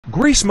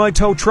Grease my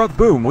tow truck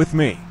boom with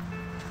me.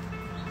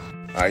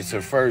 Alright,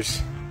 so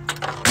first,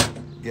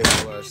 get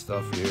all that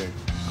stuff here.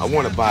 I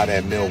want to buy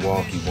that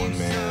Milwaukee one,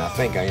 man. I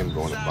think I am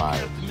going to buy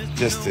it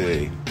just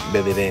to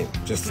build it in,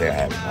 just to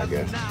have it, I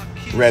guess.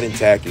 Red and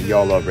tacky,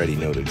 y'all already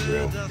know the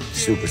drill.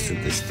 Super,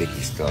 super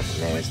sticky stuff,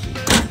 nasty.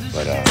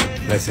 But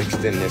let's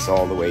extend this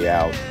all the way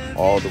out,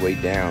 all the way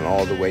down,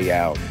 all the way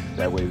out.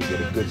 That way we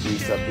get a good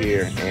grease up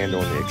here and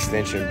on the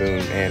extension boom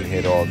and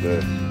hit all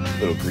the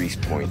little grease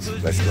points.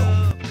 Let's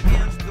go.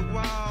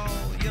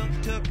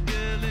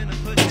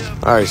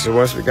 Alright, so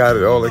once we got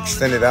it all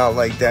extended out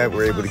like that,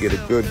 we're able to get a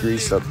good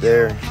grease up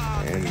there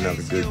and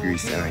another good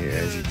grease down here.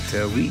 As you can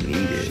tell, we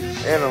need it.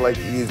 And I like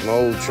to use my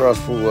old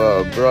trustful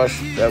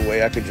brush. That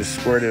way I could just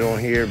squirt it on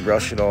here,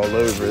 brush it all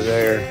over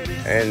there,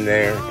 and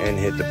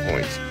hit the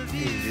points.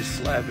 You just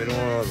slap it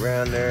on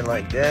around there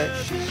like that.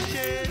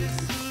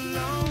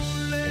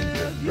 And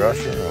just brush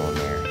it on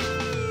there.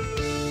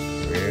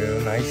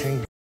 Real nice and